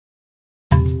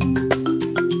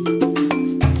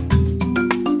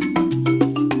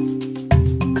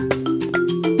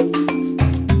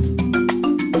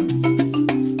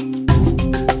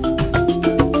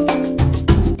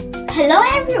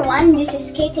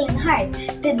beating heart.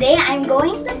 Today I'm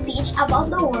going to teach about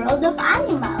the world of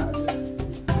animals.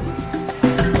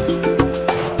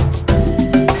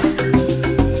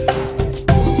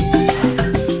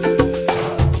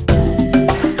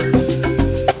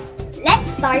 Let's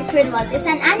start with what is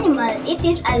an animal. It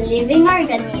is a living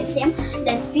organism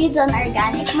that feeds on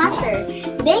organic matter.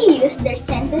 They use their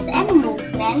senses and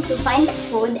movement to find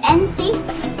food and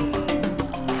safety.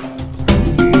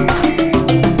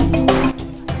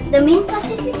 The main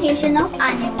classification of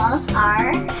animals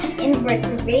are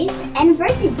invertebrates and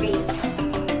vertebrates.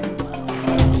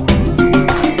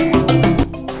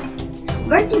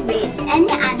 Vertebrates, any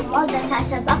animal that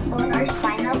has a backbone or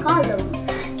spinal column.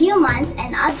 Humans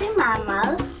and other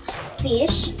mammals,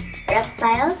 fish,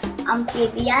 reptiles,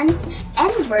 amphibians,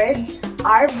 and birds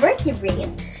are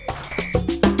vertebrates.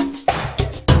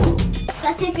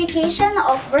 Classification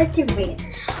of vertebrates.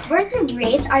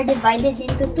 Vertebrates are divided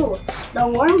into two, the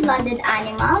warm-blooded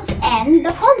animals and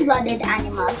the cold-blooded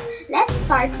animals. Let's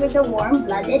start with the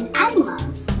warm-blooded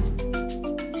animals.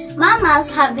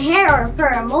 Mammals have hair or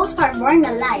fur. Most are born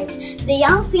alive. The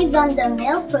young feeds on the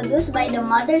milk produced by the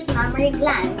mother's mammary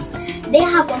glands. They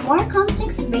have a more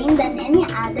complex brain than any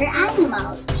other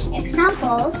animals.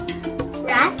 Examples: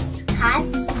 rats,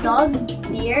 cats, dog,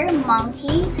 deer,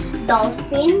 monkey,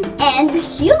 dolphin, and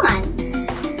humans.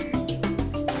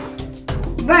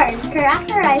 Birds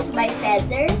characterized by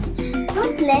feathers,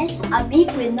 toothless, a beak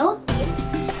with no teeth,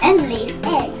 and lays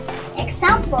eggs.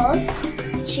 Examples: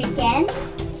 chicken,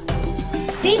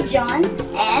 pigeon,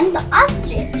 and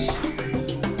ostrich.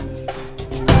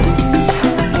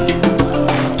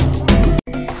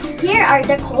 Here are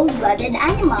the cold-blooded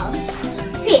animals.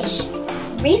 Fish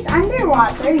breathe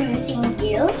underwater using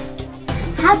gills,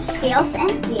 have scales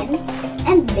and fins,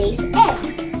 and lays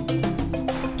eggs.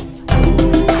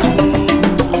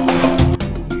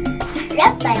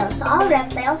 Reptiles. All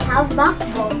reptiles have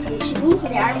backbones, which means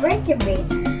they are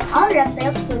vertebrates. All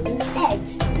reptiles produce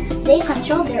eggs. They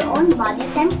control their own body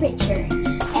temperature.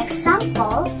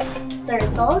 Examples: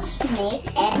 turtle, snake,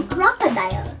 and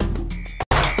crocodile.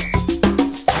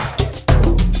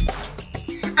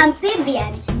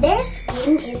 Amphibians. Their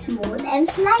skin is smooth and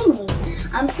slimy.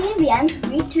 Amphibians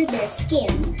breathe through their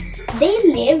skin. They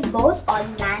live both on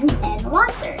land and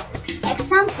water.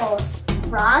 Examples: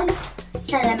 frogs,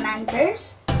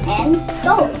 salamanders, and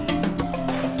toads.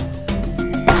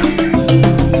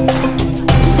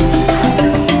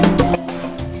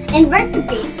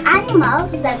 Invertebrates,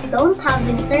 animals that don't have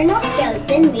internal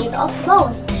skeleton made of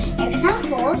bone.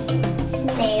 Examples: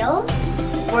 snails,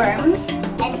 worms,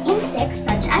 and insects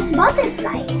such as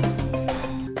butterflies.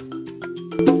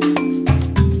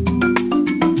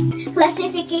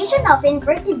 Classification of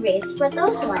invertebrates: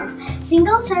 protozoans,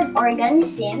 single-celled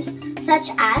organisms such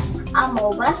as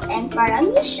amebas and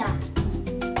paramecia.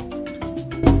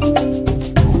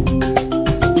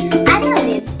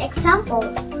 Annelids,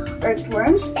 examples: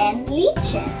 earthworms and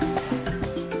leeches.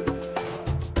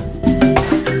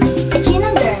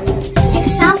 Echinoderms,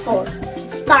 examples: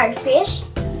 starfish,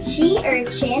 sea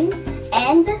urchin,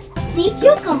 and sea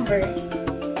cucumber.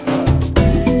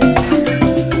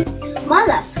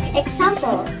 Mollusk,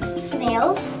 example: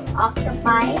 snails,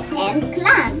 octopi, and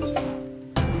clams.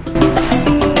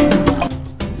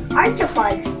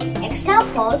 Arthropods,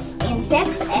 examples: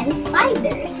 insects and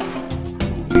spiders.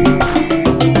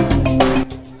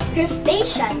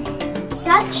 Crustaceans,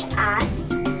 such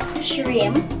as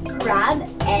shrimp, crab,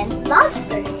 and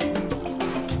lobsters.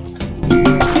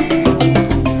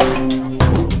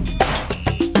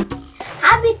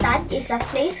 Habitat is a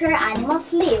place where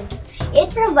animals live. It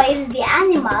provides the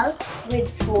animal with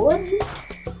food,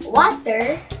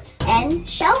 water, and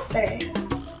shelter.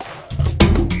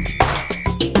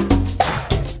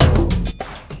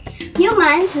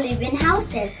 Humans live in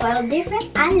houses, while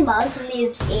different animals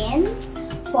live in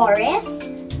forest,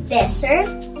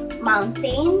 desert,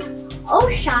 mountain,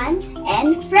 ocean,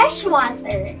 and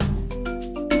freshwater.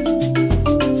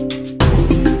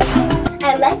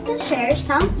 I'd like to share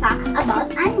some facts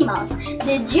about animals.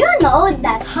 Did you know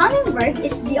that hummingbird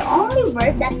is the only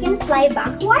bird that can fly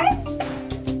backwards?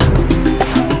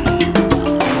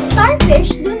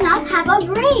 Starfish do not have a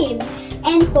brain,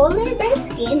 and polar bear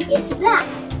skin is black.